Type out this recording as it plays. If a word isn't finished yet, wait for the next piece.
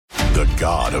The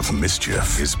god of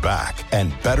mischief is back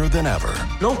and better than ever.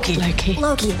 Loki.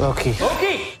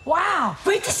 Wow,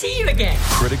 great to see you again.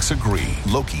 Critics agree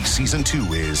Loki Season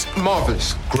 2 is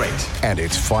marvelous. Great. And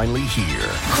it's finally here.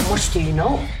 How much do you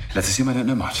know? Let's assume I don't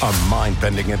know much. A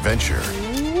mind-bending adventure.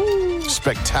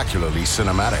 Spectacularly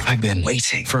cinematic. I've been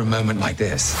waiting for a moment like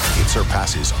this. It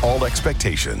surpasses all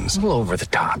expectations. A little over the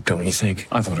top, don't you think?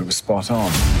 I thought it was spot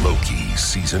on. Loki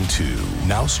Season 2.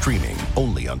 Now streaming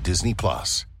only on Disney+.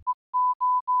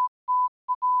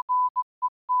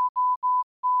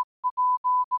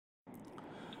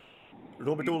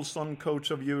 Robert Ohlsson,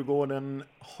 coach of Djurgården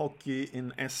hockey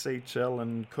in SHL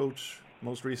and coach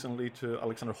most recently to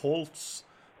Alexander Holtz.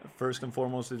 First and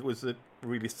foremost, it was a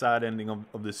really sad ending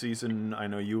of the season. I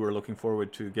know you were looking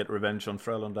forward to get revenge on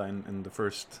Frölunda in the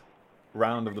first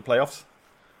round of the playoffs.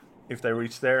 If they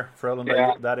reach there,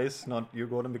 Frölunda, that is, not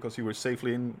Djurgården, because you were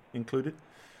safely included.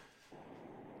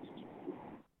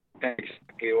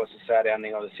 Exactly, it was a sad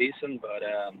ending of the season, but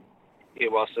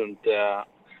it wasn't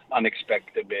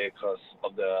unexpected because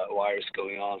of the virus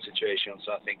going on situation.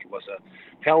 So I think it was a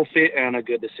healthy and a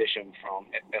good decision from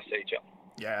SHL.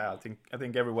 Yeah, I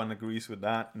think everyone agrees with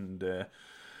that, and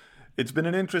it's been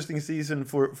an interesting season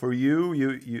for you.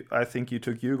 You I think you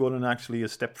took Djurgården actually a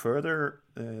step further,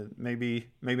 maybe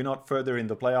not further in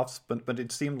the playoffs, but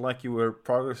it seemed like you were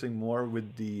progressing more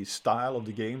with the style of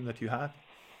the game that you had.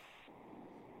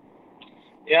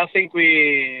 Yeah, I think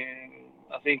we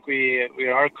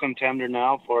are a contender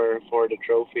now for the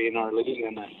trophy in our league,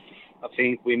 and I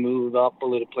think we moved up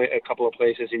a couple of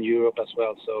places in Europe as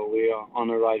well. So we are on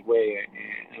the right way,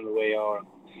 and the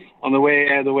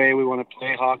way we want to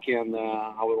play hockey and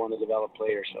how we want to develop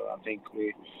players. So I think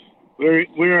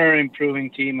we're an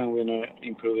improving team, and we're an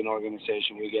improving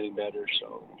organization. We're getting better.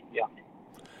 So yeah.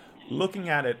 Looking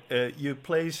at it, you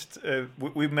placed.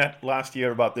 We met last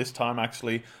year about this time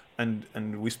actually.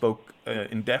 And we spoke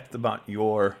in depth about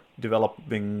your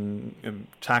developing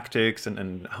tactics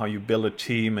and how you build a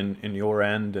team in your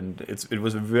end. And it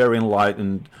was a very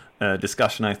enlightened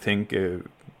discussion, I think. It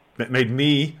made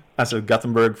me, as a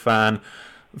Gothenburg fan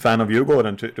of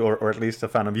Djurgården, or at least a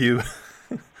fan of you.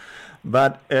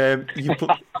 But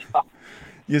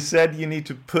you said you need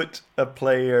to put a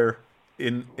player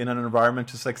in an environment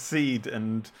to succeed.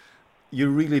 And you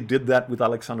really did that with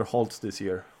Alexander Holtz this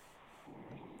year.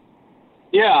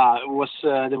 Yeah, it was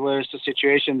there was a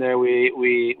situation there.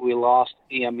 We lost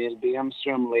Emil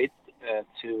Bemström late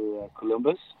to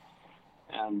Columbus,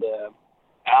 and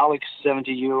Alex,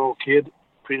 70-year-old kid,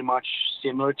 pretty much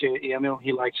similar to Emil.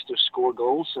 He likes to score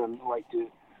goals and like to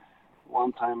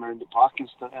one-timer the puck and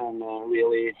stuff, and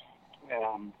really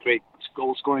great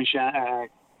goal-scoring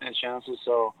chances.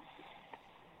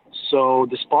 So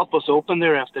the spot was open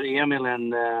there after Emil,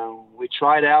 and we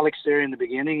tried Alex there in the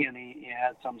beginning, and he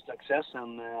had some success,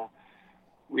 and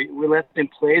we let him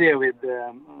play there with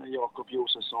Jakob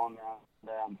Josefsson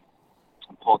and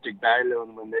Patrik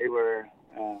Berglund when they were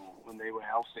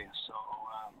healthy. So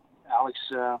Alex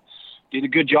did a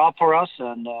good job for us,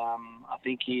 and I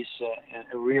think he's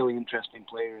a really interesting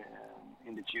player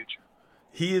in the future.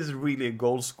 He is really a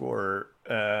goal scorer,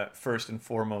 first and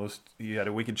foremost. He had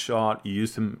a wicked shot. You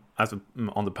used him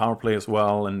on the power play as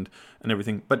well and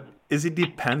everything. But is it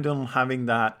dependent on having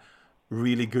that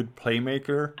really good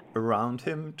playmaker around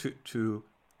him to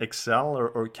excel,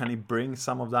 or can he bring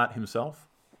some of that himself?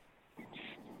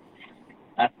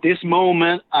 At this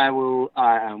moment, I will,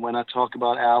 when I talk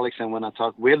about Alex and when I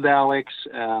talk with Alex,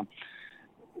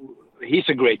 he's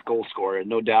a great goal scorer,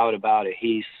 no doubt about it.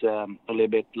 He's a little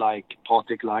bit like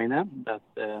Patrik Laine, that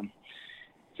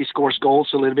he scores goals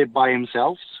a little bit by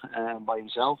himself,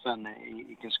 and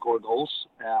he can score goals.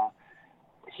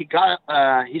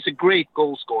 He's a great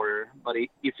goal scorer, but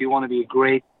if you want to be a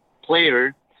great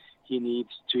player, he needs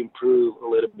to improve a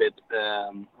little bit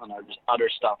on other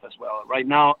stuff as well. Right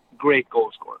now, great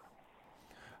goal scorer.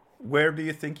 Where do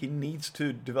you think he needs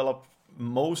to develop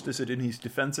most? Is it in his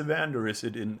defensive end, or is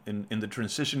it in the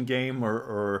transition game,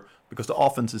 or because the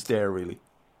offense is there really?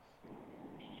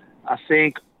 I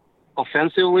think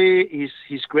offensively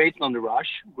he's great on the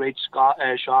rush, great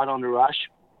shot on the rush,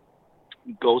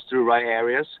 goes through right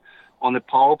areas. On the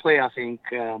power play, I think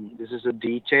this is a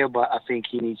detail, but I think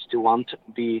he needs to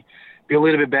be a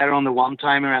little bit better on the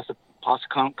one-timer as a pass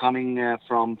coming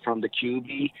from the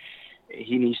QB.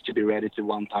 He needs to be ready to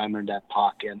one-timer that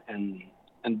puck and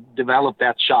develop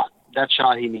that shot. That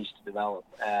shot he needs to develop.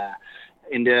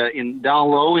 In down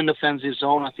low in the defensive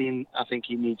zone, I think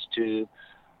he needs to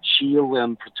shield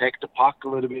and protect the puck a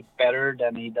little bit better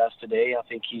than he does today. I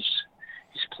think he's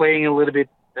playing a little bit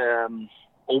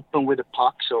open with the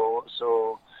puck,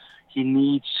 so he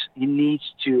needs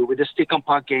to, with the stick on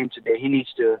puck game today, he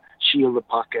needs to shield the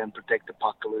puck and protect the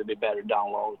puck a little bit better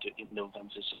down low in the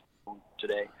offensive zone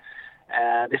today.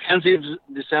 If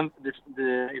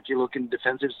you look in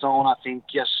defensive zone, I think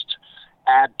just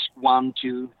add 1,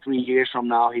 2, 3 years from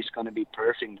now, he's going to be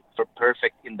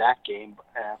perfect in that game.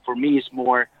 For me, it's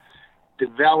more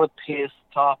develop his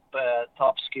top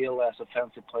skill as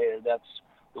offensive player. That's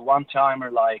the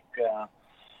one-timer like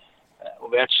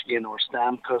Ovechkin or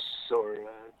Stamkos or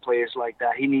players like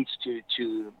that. He needs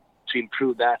to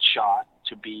improve that shot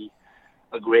to be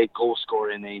a great goal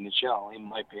scorer in the NHL, in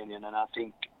my opinion. And I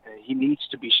think he needs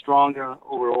to be stronger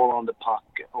overall on the puck,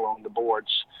 along the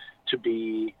boards, to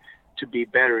be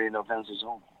better in the offensive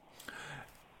zone.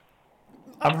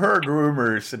 I've heard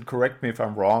rumors, and correct me if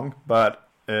I'm wrong, but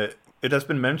it has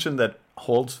been mentioned that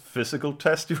Holt's physical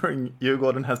test during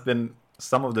Djurgården has been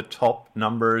some of the top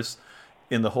numbers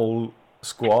in the whole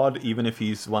squad, even if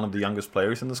he's one of the youngest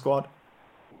players in the squad.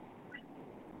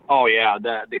 Oh yeah,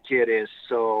 the kid is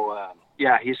so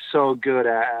he's so good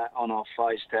on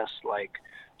off-ice tests, like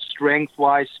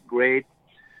strength-wise great,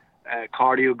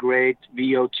 cardio great,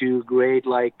 VO2 great.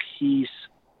 Like you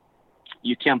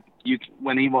can't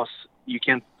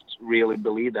really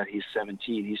believe that he's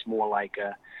 17. He's more like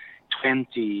a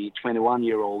 20,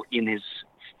 21-year-old in his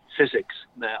physics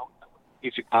now.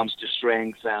 If it comes to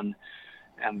strength and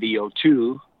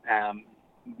VO2,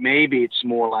 maybe it's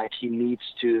more like he needs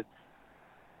to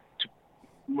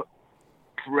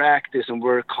practice and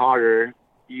work harder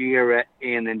year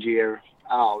in and year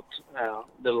out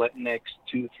the next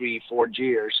 2, 3, 4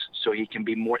 years, so he can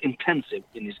be more intensive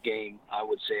in his game. I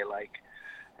would say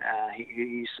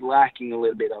he's lacking a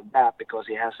little bit of that because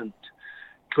he hasn't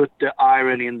put the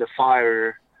iron in the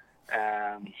fire.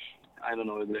 I don't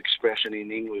know the expression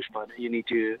in English, but you need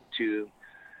to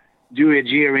do it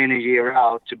year in and year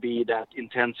out to be that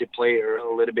intensive player,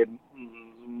 a little bit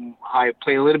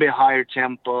play a little bit higher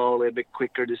tempo, a little bit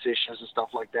quicker decisions and stuff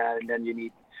like that. And then you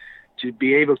need to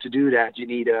be able to do that. You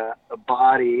need a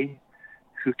body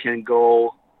who can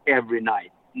go every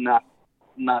night, not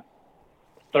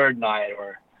third night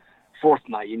or fourth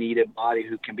night. You need a body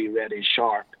who can be ready and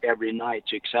sharp every night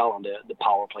to excel on the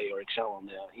power play or excel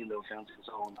in the offensive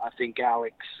zone. I think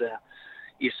Alex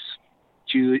is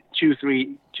 2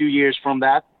 years from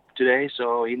that today,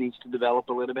 so he needs to develop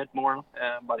a little bit more.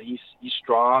 But he's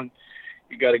strong.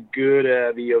 He got a good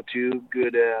VO2,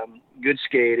 good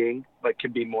skating, but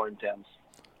can be more intense.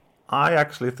 I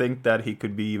actually think that he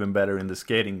could be even better in the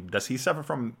skating. Does he suffer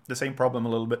from the same problem a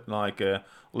little bit like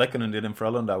Lekkonen did in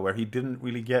Frölunda, where he didn't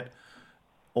really get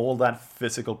all that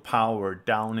physical power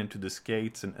down into the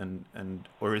skates, and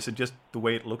or is it just the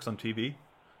way it looks on TV?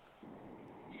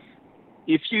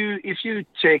 If you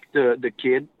take the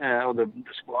kid or the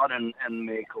squad and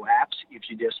make laps, if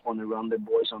you just want to run the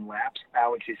boys on laps,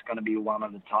 Alex is going to be one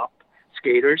of the top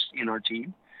skaters in our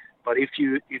team. But if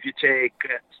you take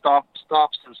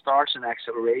stops and starts and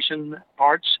acceleration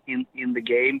parts in the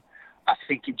game, I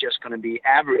think he's just going to be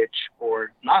average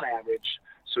or not average.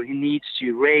 So he needs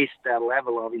to raise that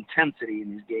level of intensity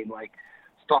in his game, like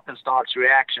stop and starts,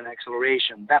 reaction,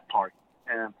 acceleration, that part.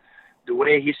 The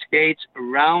way he skates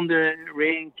around the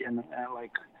rink and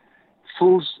like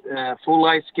full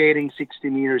ice skating 60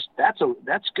 meters, that's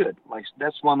good. Like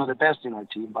that's one of the best in our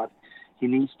team. But he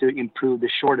needs to improve the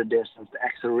shorter distance, the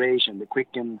acceleration, the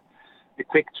quick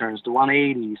turns, the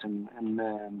 180s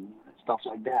and stuff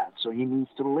like that. So he needs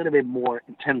a little bit more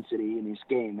intensity in his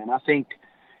game. And I think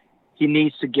he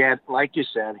needs to get, like you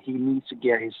said, he needs to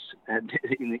get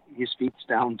his feet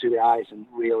down to the ice and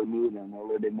really move them a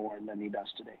little bit more than he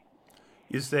does today.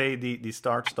 You say the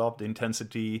start-stop, the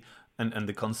intensity, and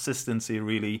the consistency,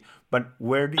 really. But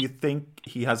where do you think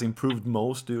he has improved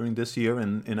most during this year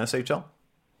in SHL?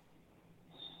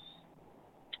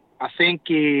 I think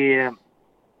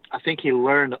he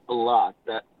learned a lot.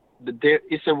 That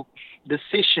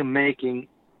decision making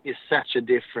is such a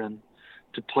different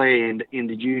to play in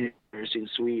the juniors in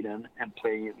Sweden and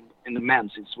play in the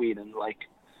men's in Sweden. Like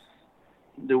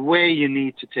the way you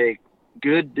need to take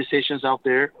good decisions out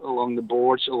there along the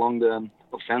boards, along the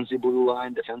offensive blue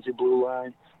line, defensive blue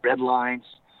line, red lines,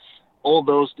 all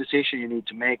those decisions you need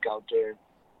to make out there.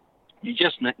 You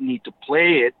just need to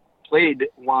play it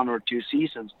 1 or 2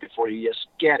 seasons before you just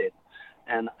get it.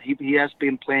 And he has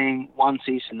been playing 1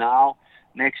 season now.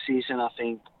 Next season, I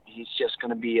think he's just going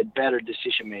to be a better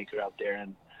decision maker out there,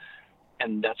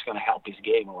 and that's going to help his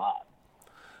game a lot.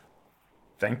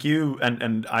 Thank you.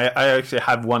 And I actually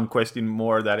have one question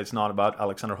more that is not about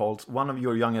Alexander Holtz. One of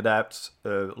your young adepts,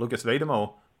 Lukas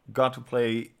Vejdemo, got to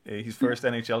play his first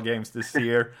NHL games this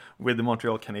year with the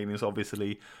Montreal Canadiens,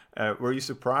 obviously. Were you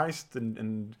surprised?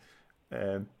 And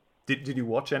did you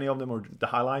watch any of them or the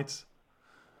highlights?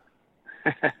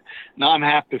 No, I'm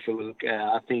happy for Luke.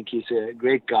 I think he's a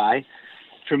great guy.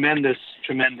 Tremendous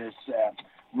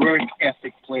work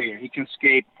ethic player. He can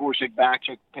skate, forecheck,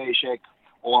 backcheck, paycheck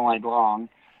all night long.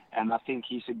 And I think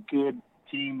he's a good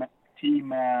team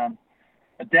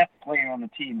adept player on the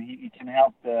team. He can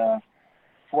help the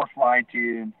fourth line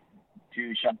to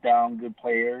shut down good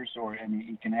players, and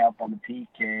he can help on the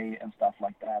PK and stuff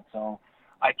like that. So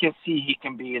I can see he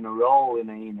can be in a role in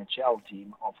an NHL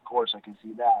team. Of course, I can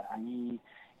see that. And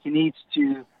he needs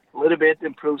to a little bit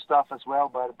improve stuff as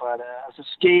well. But as a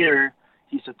skater,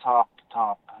 he's a top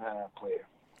player.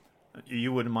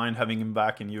 You wouldn't mind having him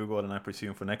back in Djurgården, I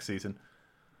presume, for next season.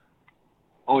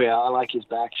 Oh, yeah, I like his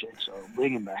back check, so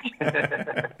bring him back.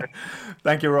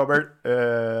 Thank you, Robert.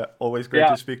 Always great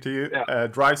to speak to you. Yeah.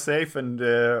 Drive safe and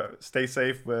stay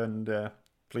safe, and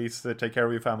please take care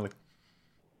of your family.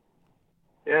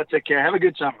 Yeah, take care. Have a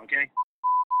good summer, okay?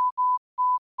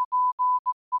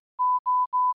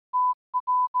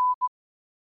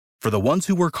 For the ones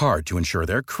who work hard to ensure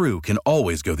their crew can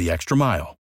always go the extra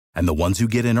mile, and the ones who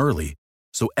get in early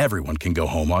so everyone can go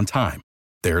home on time,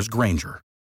 there's Grainger,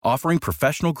 offering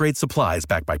professional-grade supplies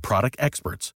backed by product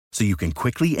experts so you can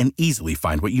quickly and easily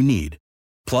find what you need.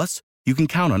 Plus, you can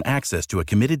count on access to a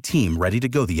committed team ready to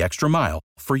go the extra mile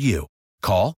for you.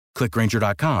 Call, click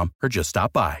Grainger.com, or just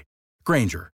stop by.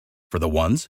 Grainger, for the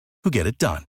ones who get it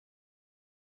done.